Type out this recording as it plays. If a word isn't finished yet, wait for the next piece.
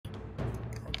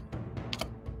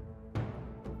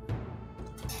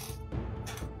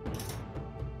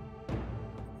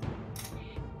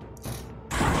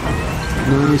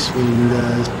Nice one,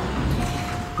 guys.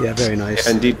 Yeah, very nice.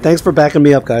 Yeah, indeed. Thanks for backing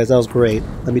me up, guys. That was great.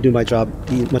 Let me do my job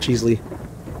much easily.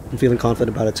 I'm feeling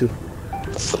confident about it too.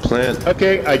 That's the plan.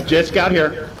 Okay, I just got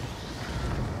here.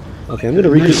 Okay, I'm gonna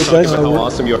regroup, Talking guys. about how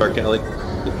awesome you are, Kelly.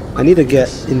 I need to get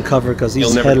in cover because these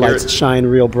You'll never hear headlights it. shine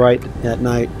real bright at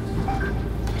night.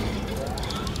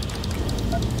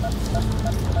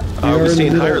 We're in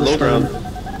staying the higher, middle low of the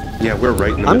ground. Yeah, we're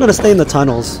right in the I'm middle. gonna stay in the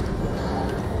tunnels.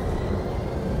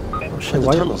 Oh shit! the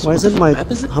Why tunnels? why What isn't the my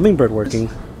map is it? hummingbird working?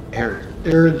 Arid.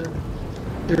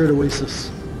 Arid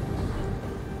Oasis.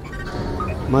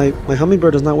 My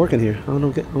hummingbird is not working here. I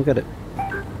don't get it.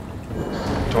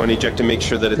 Do I eject to make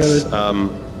sure that it's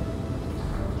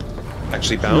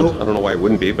actually bound? Nope. I don't know why it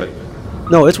wouldn't be, but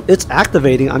No, it's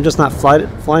activating. I'm just not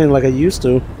flying like I used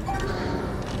to.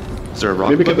 is there a rock?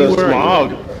 Maybe because of the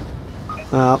above you? smog.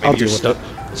 I'll Maybe deal you're with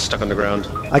it. stuck on the ground.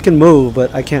 I can move,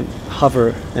 but I can't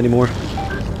hover anymore.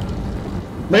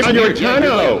 Maybe On you're your- yeah, you're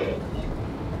tunnel.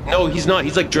 No, he's not.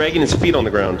 He's like dragging his feet on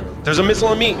the ground. There's a missile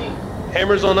on me.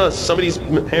 Hammers on us. Somebody's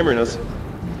hammering us.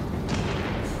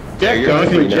 Jet, you're going moving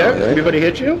through now, jet. right? Everybody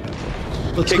hit you?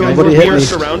 Let's Okay, go guys, Nobody we hit are me.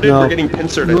 surrounded. No. We're getting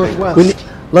pincered, I think. Northwest.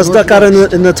 Let's duck out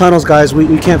in the tunnels, guys.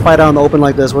 We can't fight out in the open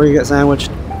like this. We're gonna get sandwiched.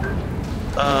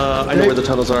 I know where the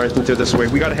tunnels are. I think they're this way.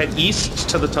 We gotta head east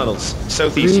to the tunnels.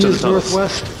 Southeast Green to the is tunnels.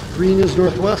 northwest. Green is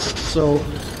northwest. So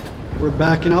we're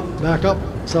backing up, back up,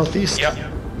 southeast. Yep.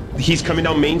 He's coming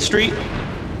down Main Street.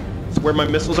 Where my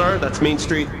missiles are, that's Main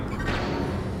Street.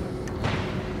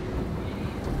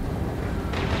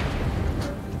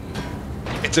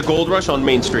 It's a gold rush on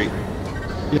Main Street.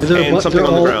 Yeah, they're, And something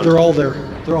on the ground. They're all there.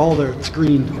 They're all there. It's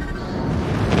green.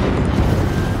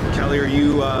 Callie, are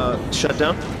you shut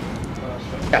down?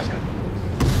 Yes.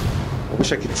 I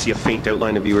wish I could see a faint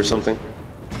outline of you or something.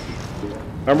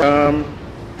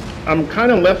 I'm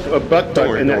kind of left a butt Don't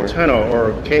worry, in don't that worry. tunnel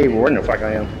or cave, or whatever the fuck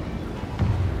I am.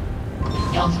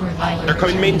 They're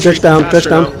coming Main Street. Touch down, touch faster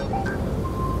down.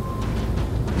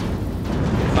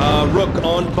 now. Rook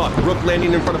on Buck. Rook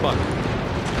landing in front of Buck.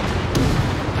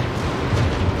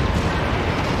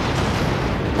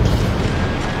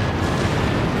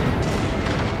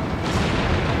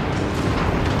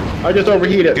 I just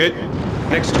overheated. Good.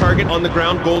 Next target on the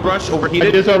ground, Gold Rush, I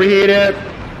overheated. just overheated.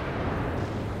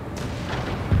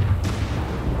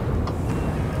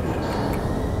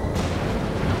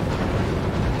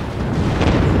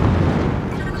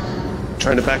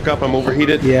 Trying to back up, I'm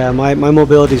overheated. Yeah, my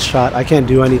mobility's shot. I can't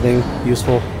do anything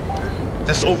useful.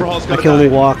 This overhaul's I gonna can only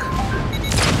die. walk.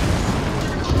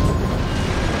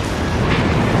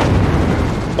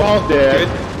 All dead.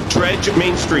 Good. Dredge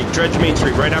Main Street,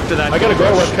 right after that. I gotta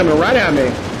go. What's coming right at me?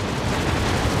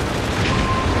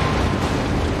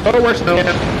 Oh, we're still.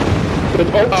 Try to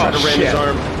ram his shit.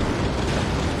 arm.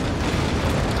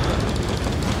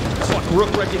 Fuck,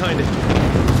 Rook right behind it.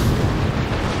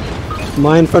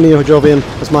 Mine in front of you, Jovian.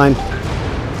 That's mine.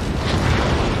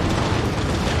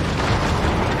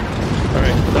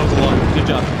 Alright, that was a lot. Good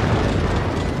job.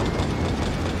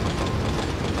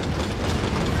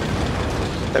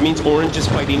 That means Orange is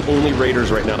fighting only Raiders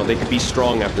right now. They could be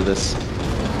strong after this.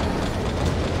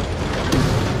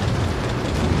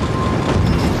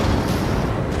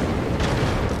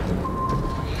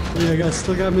 Yeah,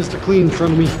 still got Mr. Clean in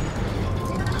front of me.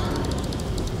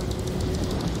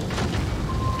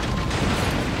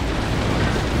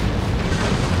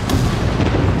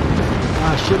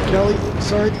 Ah, shit, Kelly.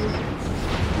 Sorry.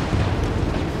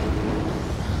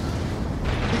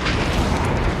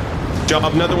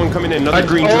 Job, another one coming in. Another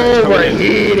green dredge coming in.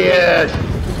 Overheated.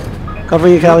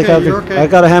 Covering you, Callie. Okay, Covering. you're okay. I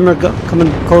got a hammer coming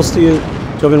close to you,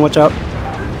 Jovian. Watch out.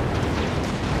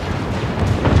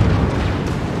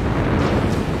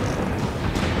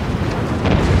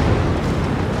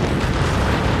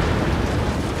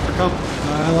 Come.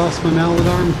 I lost my mallet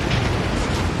arm.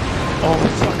 Oh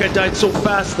fuck, I died so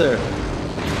fast there.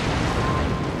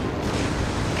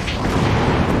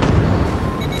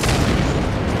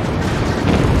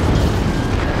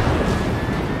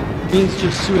 Means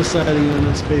just suiciding on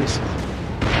this base.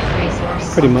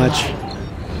 Pretty much.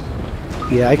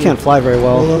 Yeah, I can't fly very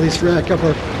We'll well. at least we'll rack up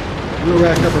our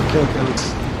kill counts.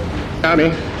 Got me.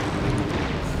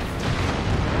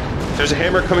 There's a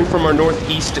hammer coming from our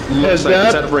northeast. It looks Heads like it's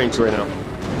up. out of range right now.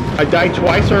 I died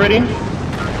twice already. Me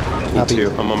Copy. too.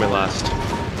 I'm on my last.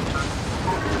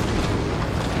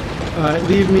 Alright,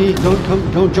 leave me.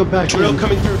 Don't jump back Drill in.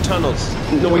 coming through tunnels.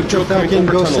 No, wait, drill Jump back coming in,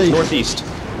 over go tunnels. safe. Northeast.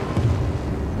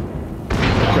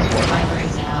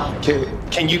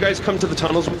 Can you guys come to the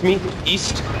tunnels with me?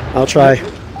 East? I'll try.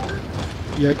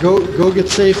 Yeah, go get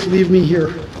safe. Leave me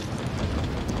here.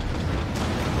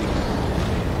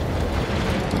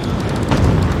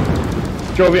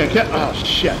 drove in. Oh,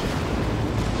 shit.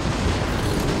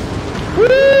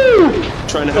 Woo!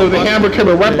 Trying to Oh, help the us. hammer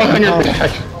coming right behind your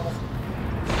back.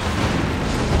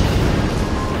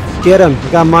 Get him.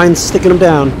 I got mine sticking him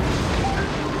down.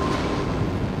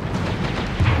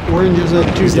 Orange is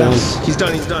at 2 He's down. deaths. He's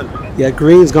done, he's done. Yeah,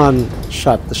 green's gone.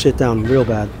 Shot the shit down real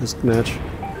bad this match.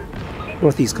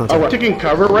 Northeast Oh, contact. we're taking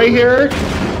cover right here.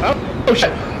 Oh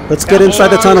shit. Let's get inside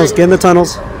the tunnels. Get in the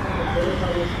tunnels.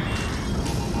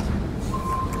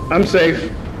 I'm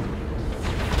safe.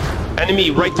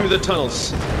 Enemy right through the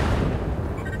tunnels.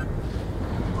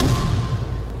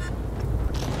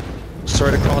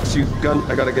 Sorry to cost you, gun.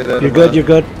 I gotta get out. You're good. You're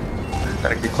good.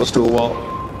 Gotta get close to a wall.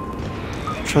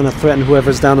 Trying to threaten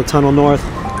whoever's down the tunnel north.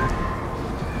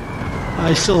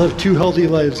 I still have 2 healthy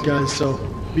lives, guys, so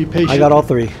be patient. I got all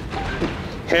 3.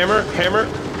 Hammer, hammer.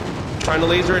 Trying to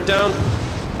laser it down.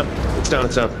 It's down,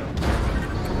 it's down.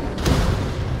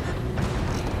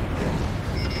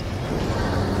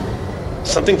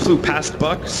 Something flew past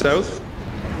Buck, south.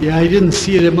 Yeah, I didn't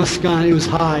see it. It must have gone. It was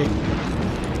high.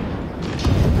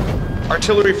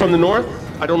 Artillery from the north.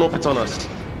 I don't know if it's on us.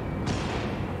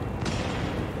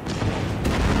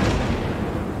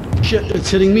 Shit, it's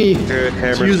hitting me. Good It's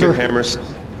hammers, user. good hammers.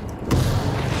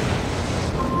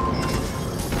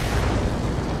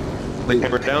 Lay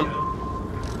hammer down.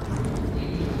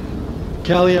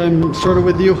 Callie, I'm sort of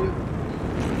with you.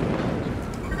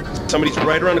 Somebody's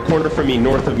right around the corner from me,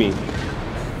 north of me.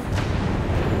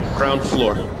 Ground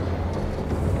floor.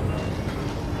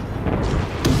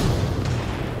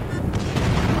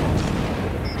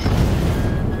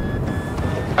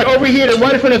 I overheated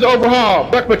right in front of this overhaul.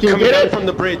 Buck, but can you Coming get down it? from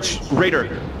the bridge. Raider.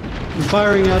 I'm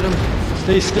firing at him.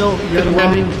 Stay still. You got a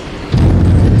mine.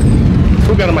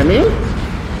 Who got on my knee?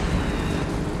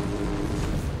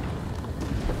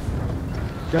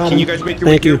 Got Can him. you guys make your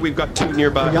way Thank you. here? We've got 2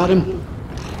 nearby. Got him.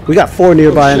 We got 4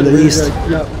 nearby Oh, in shit, the we're east.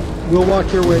 good. Yeah, we'll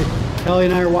walk your way. Callie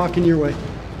and I are walking your way.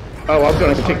 Oh, I was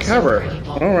going to take cover.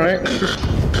 All right.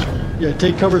 Yeah,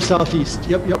 take cover southeast.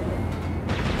 Yep, yep.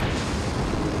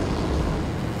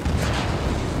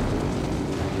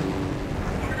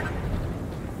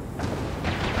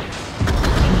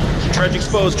 Dredge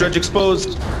exposed, dredge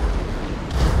exposed.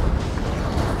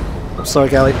 I'm sorry,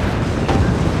 Callie.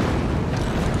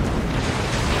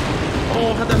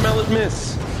 Oh, how'd that mallet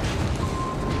miss?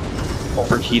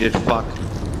 Overheated, fuck.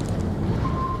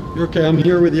 You're okay. I'm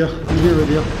here with you. I'm here with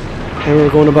you. And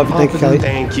we're going above you. Thank you, Callie.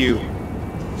 Thank you.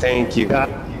 Thank you.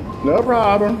 No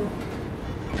problem.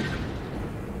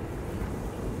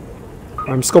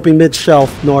 I'm scoping mid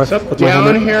shelf north Is that with my down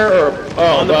helmet. here or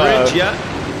On the bridge, yeah.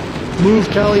 Move,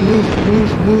 Callie. Move,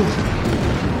 move, move.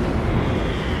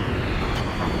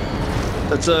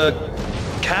 That's a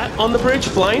cat on the bridge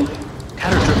flying.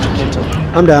 Cat or drift, I can't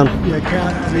tell. I'm down. Yeah,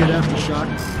 cat. We had aftershock.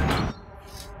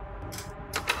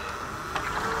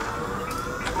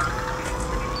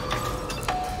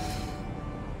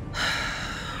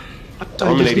 I just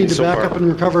Dominating need to so back far. up and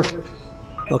recover.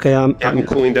 Okay, Yeah, I'm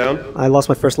cooling down. I lost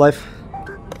my first life.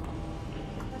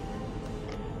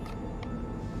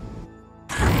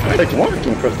 I like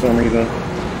walking for some reason.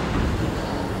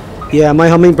 Yeah, my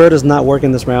hummingbird is not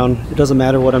working this round. It doesn't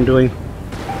matter what I'm doing.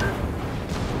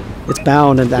 It's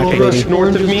bound and Gold rush, activating. North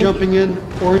orange of is me? jumping in.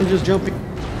 Orange is jumping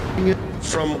in.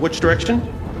 From which direction?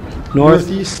 North.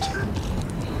 Northeast.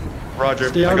 Roger.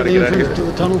 Stay I out of gotta the get out of entrance to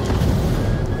here. the tunnel.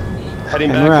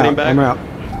 Heading And back, we're heading out. back. And we're out.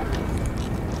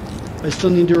 I still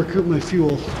need to recoup my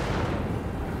fuel.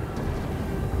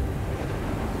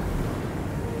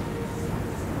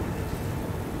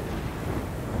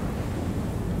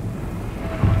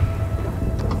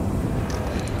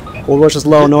 Gold rush is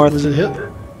low north. Was it hit?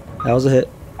 That was a hit.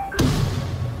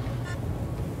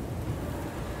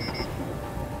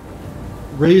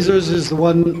 Razors is the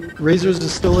one. Razors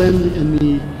is still in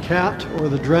the cat or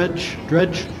the dredge.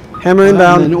 Hammer And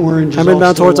inbound. then orange is Hammer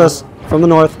inbound also towards us from the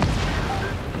north.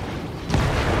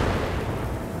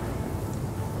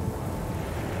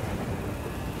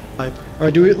 All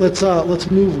right, do it. Let's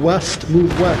move west.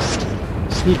 Move west.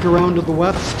 Sneak around to the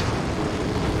west.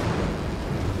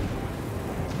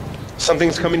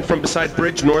 Something's coming from beside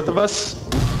bridge north of us.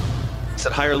 Is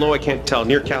it high or low? I can't tell.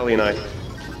 Near Callie and I.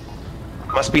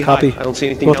 Must be Copy. high. I don't see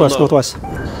anything Northwest, down low. northwest.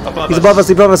 Above He's us. above us.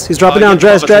 He's above us. He's dropping Yeah, down.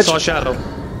 Dredge, above us. I dredge, saw a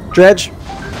shadow. dredge.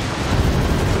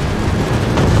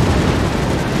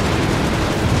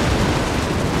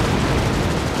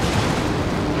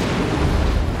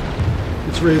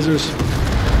 It's razors.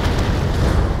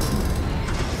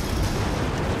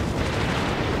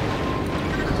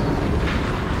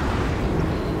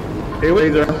 Hey,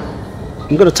 laser.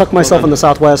 I'm gonna tuck myself in the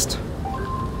southwest, so I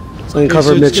can Okay, cover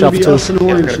so mid it's gonna shelf be too. us and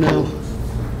orange gotta now.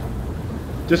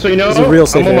 Just so you know, This is a real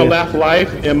safe I'm on my area. last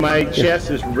life, and my chest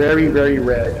is very, very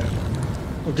red.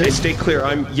 Okay, stay clear.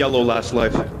 I'm yellow last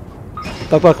life.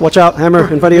 Buck, watch out. Hammer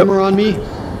in front of you. Hammer on me.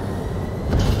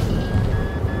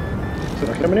 So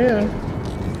they're coming in.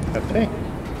 I think.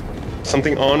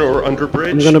 Something on or under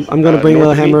bridge. I'm gonna bring north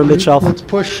a of me. hammer mid shelf. Let's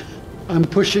push. I'm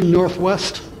pushing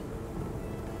northwest.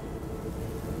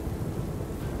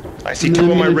 I see And two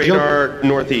then on my I'm gonna jump- radar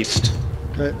northeast.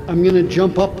 Okay, I'm gonna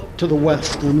jump up to the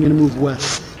west, and I'm gonna move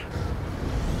west.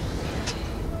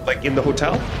 Like in the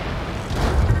hotel?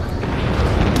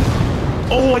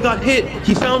 Oh, I got hit!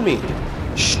 He found me!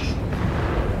 Shh.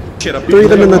 Shit, up 3 of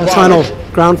them in the Wow. tunnel.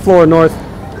 Ground floor north.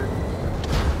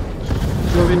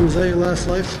 Logan, was that your last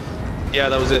life? Yeah,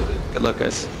 that was it. Good luck,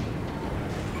 guys.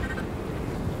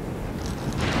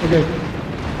 Okay.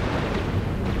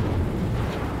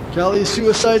 Callie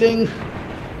suiciding.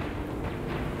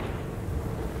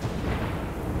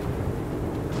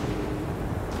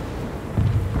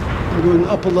 I'm going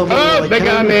up a level. Oh, while I they can.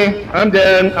 got me. I'm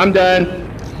done. I'm done.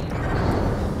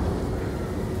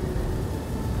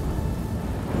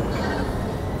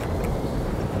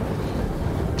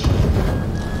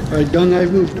 Alright, Dung,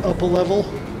 I've moved up a level.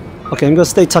 Okay, I'm gonna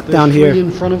stay tucked There's down three here.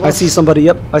 in front of I us. see somebody.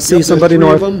 Yep, I see Yep, somebody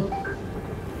there's three north. of them.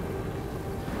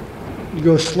 You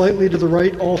go slightly to the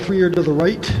right. All three are to the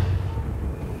right.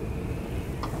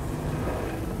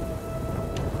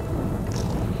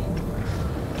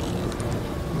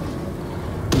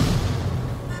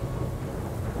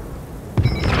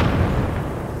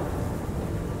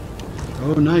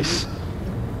 Oh, nice.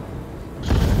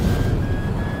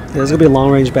 Yeah, this is gonna be a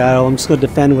long range battle. I'm just gonna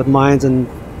defend with mines and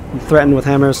threaten with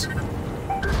hammers.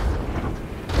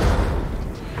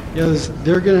 Yeah,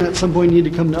 they're gonna at some point need to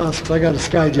come to us because I got a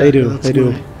skyjacker. They do, That's they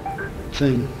do. my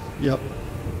thing. Yep.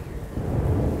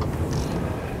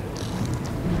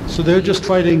 So they're just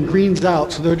fighting. Green's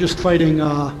out, so they're just fighting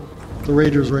the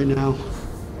Raiders right now.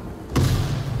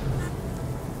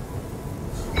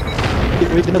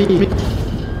 Wait,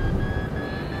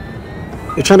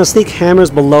 You're trying to sneak hammers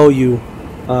below you,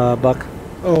 Buck.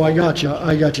 oh, I got you.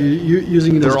 I got you.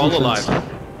 Using it as They're all defense. alive.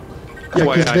 Yeah,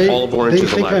 FYI, because all of Orange they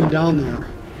is think alive. I'm down there.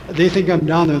 They think I'm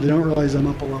down there. They don't realize I'm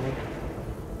up a level.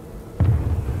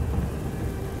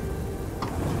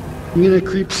 I'm gonna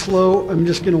creep slow. I'm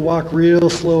just gonna walk real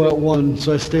slow at 1,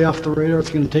 so I stay off the radar. It's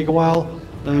gonna take a while.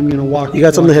 Then I'm gonna walk. You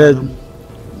got something walk at ahead. them.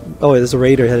 Oh wait, there's a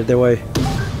raider headed their way.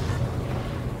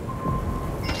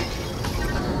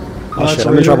 Oh That's shit, a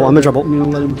I'm in radar. trouble. I'm in trouble. I'm gonna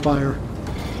let him fire.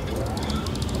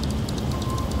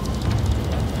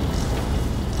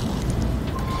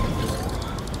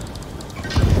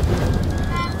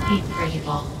 Heat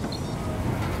critical.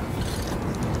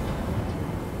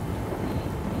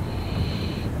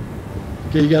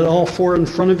 Okay, you got all 4 in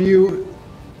front of you,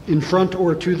 in front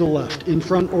or to the left, in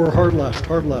front or hard left,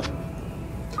 hard left.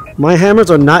 My hammers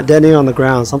are not detonating on the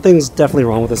ground. Something's definitely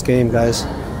wrong with this game, guys.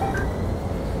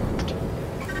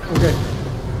 Okay,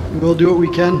 we'll do what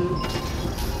we can.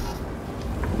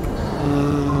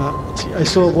 Let's see, I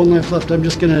still have 1 life left. I'm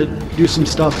just gonna do some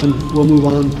stuff and we'll move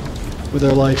on with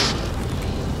our life.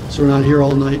 So we're not here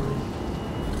all night.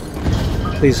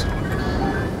 Please.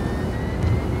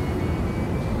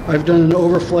 I've done an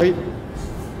overflight.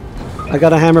 I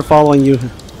got a hammer following you.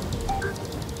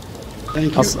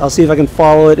 Thank you. I'll see if I can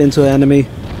follow it into an enemy.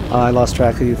 I lost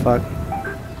track of you, fuck.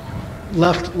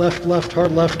 Left, left, left,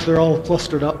 hard left. They're all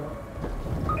clustered up.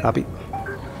 Copy.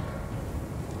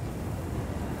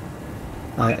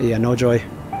 Yeah, no joy.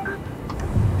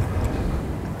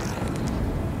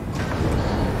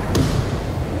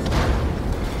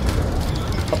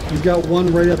 You've got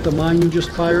 1 right at the mine you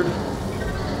just fired.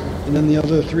 And then the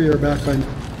other 3 are back by.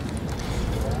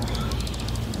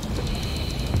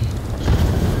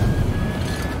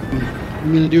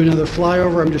 I'm gonna do another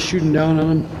flyover. I'm just shooting down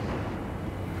on them.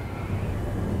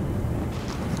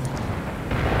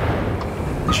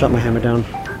 I shot my hammer down.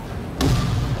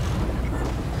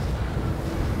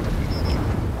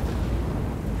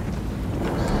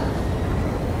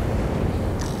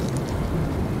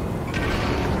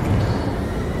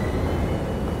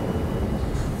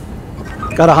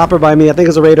 Got a hopper by me. I think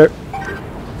it's a raider.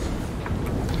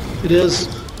 It is.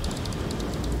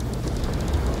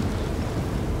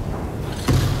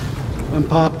 I'm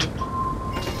popped.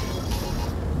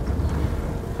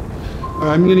 All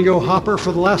right, I'm gonna go hopper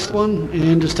for the last one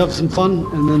and just have some fun,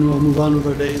 and then we'll move on with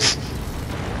our days.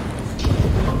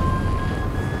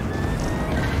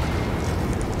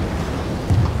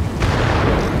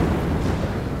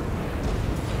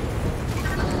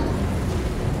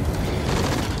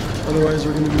 Otherwise,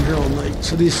 we're going to be here all night.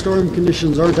 So these storm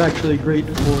conditions aren't actually great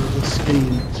for this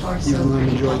game, even though I'm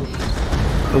enjoying it.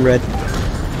 I'm red.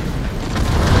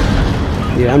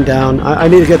 Yeah, I'm down. I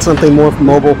need to get something more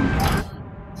mobile.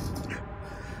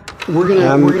 We're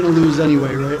gonna lose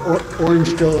anyway, right? Orange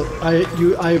still. I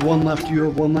have one left. You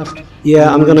have one left.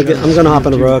 Yeah, I'm Orange gonna hop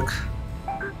in a two. Rook.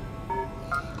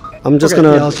 I'm just Okay,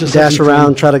 gonna yeah, let's just dash have some around,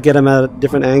 fun. try to get him at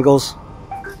different angles.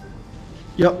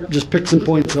 Yep, just pick some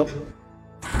points up.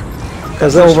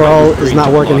 Because the overall is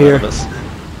not working here.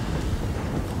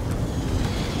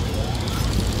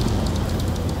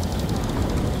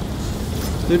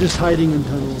 They're just hiding in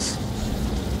tunnels.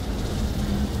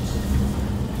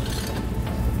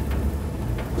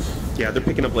 Yeah, they're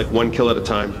picking up like one kill at a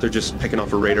time. They're just picking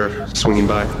off a raider swinging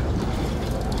by.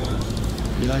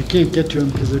 Yeah, I can't get to them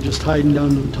because they're just hiding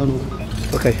down in the tunnel.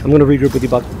 Okay, I'm gonna regroup with you,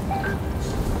 Buck.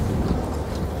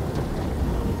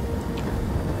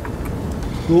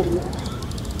 Cool.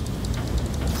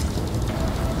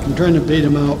 I'm trying to bait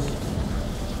him out.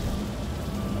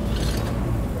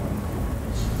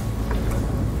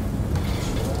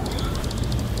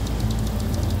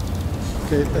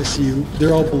 Okay, I see you.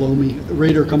 They're all below me.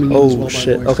 Raider coming in as well,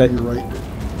 shit, by the way, okay. from your right.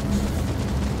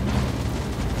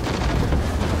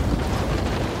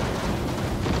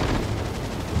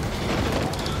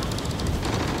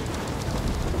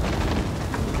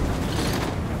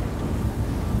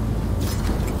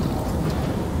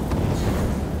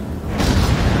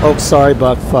 Oh, sorry,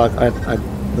 Buck. Fuck. Oh, man.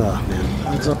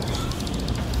 Heads up.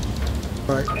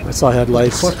 Alright. I saw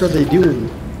headlights. What the fuck are they doing?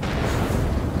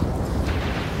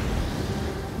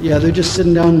 Yeah, they're just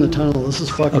sitting down in the tunnel. This is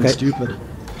fucking stupid.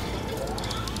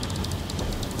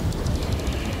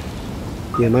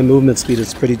 Yeah, my movement speed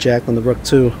is pretty jacked on the Rook,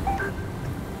 too.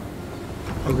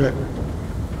 Okay.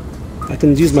 I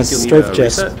can use my strafe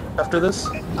chest. After this?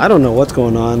 I don't know what's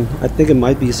going on. I think it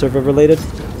might be server related.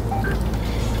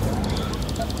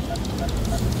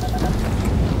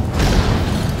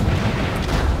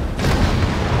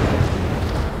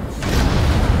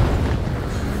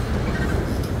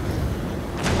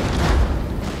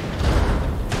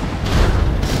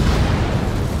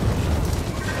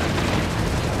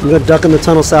 I'm gonna duck in the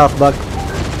tunnel south, Buck.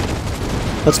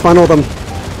 Let's funnel them.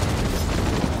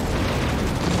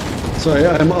 Sorry,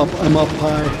 I'm up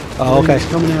high. Oh, okay. He's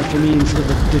coming after me instead of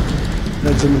a dick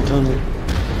that's in the tunnel.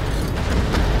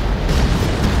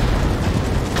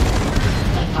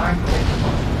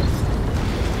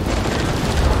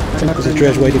 There's a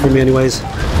dredge waiting for me anyways.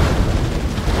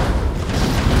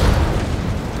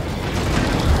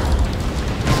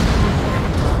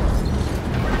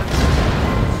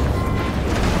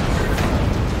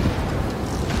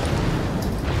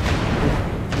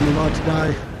 I'm about to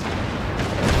die.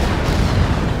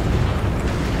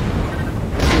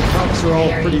 The cops are all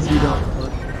pretty beat up,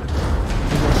 but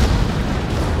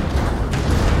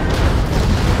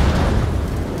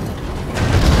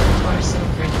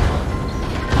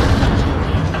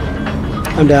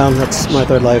I'm down. That's my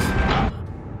third life.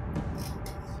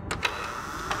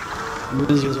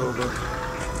 this is over.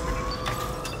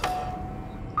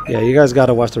 Yeah, you guys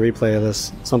gotta watch the replay of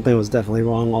this. Something was definitely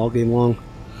wrong all game long.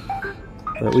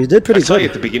 But we did pretty I saw you good.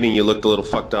 at the beginning, you looked a little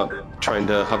fucked up trying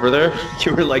to hover there.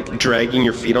 You were like dragging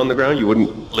your feet on the ground, you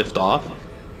wouldn't lift off.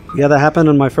 Yeah, that happened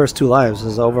in my first two lives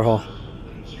as overhaul.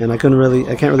 And I can't really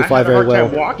fly very I had a hard well.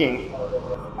 time walking.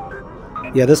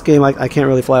 Yeah, this game I can't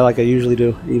really fly like I usually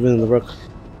do, even in the Rook.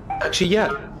 Actually, yeah.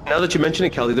 Now that you mention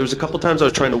it, Kelly, there was a couple times I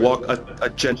was trying to walk a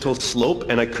gentle slope,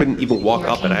 and I couldn't even walk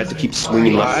up, and I had to keep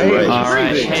swinging left and right.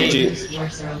 Alright, hey,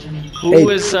 who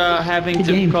was having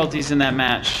difficulties in that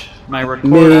match? My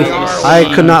recorder Me, was I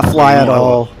saying- could not fly at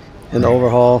all in the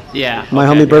overhaul. Yeah. My okay,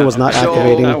 hummingbird yeah. was not So-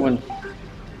 activating.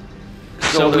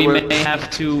 So we may have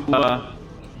to,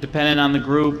 depending on the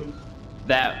group,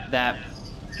 that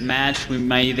match, we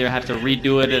might either have to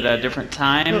redo it at a different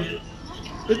time,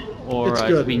 or It's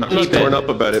good. we can I'm not keep torn it. up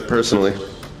about it personally.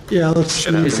 Yeah, let's.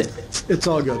 Shit happens. It's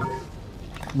all good.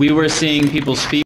 We were seeing people's feet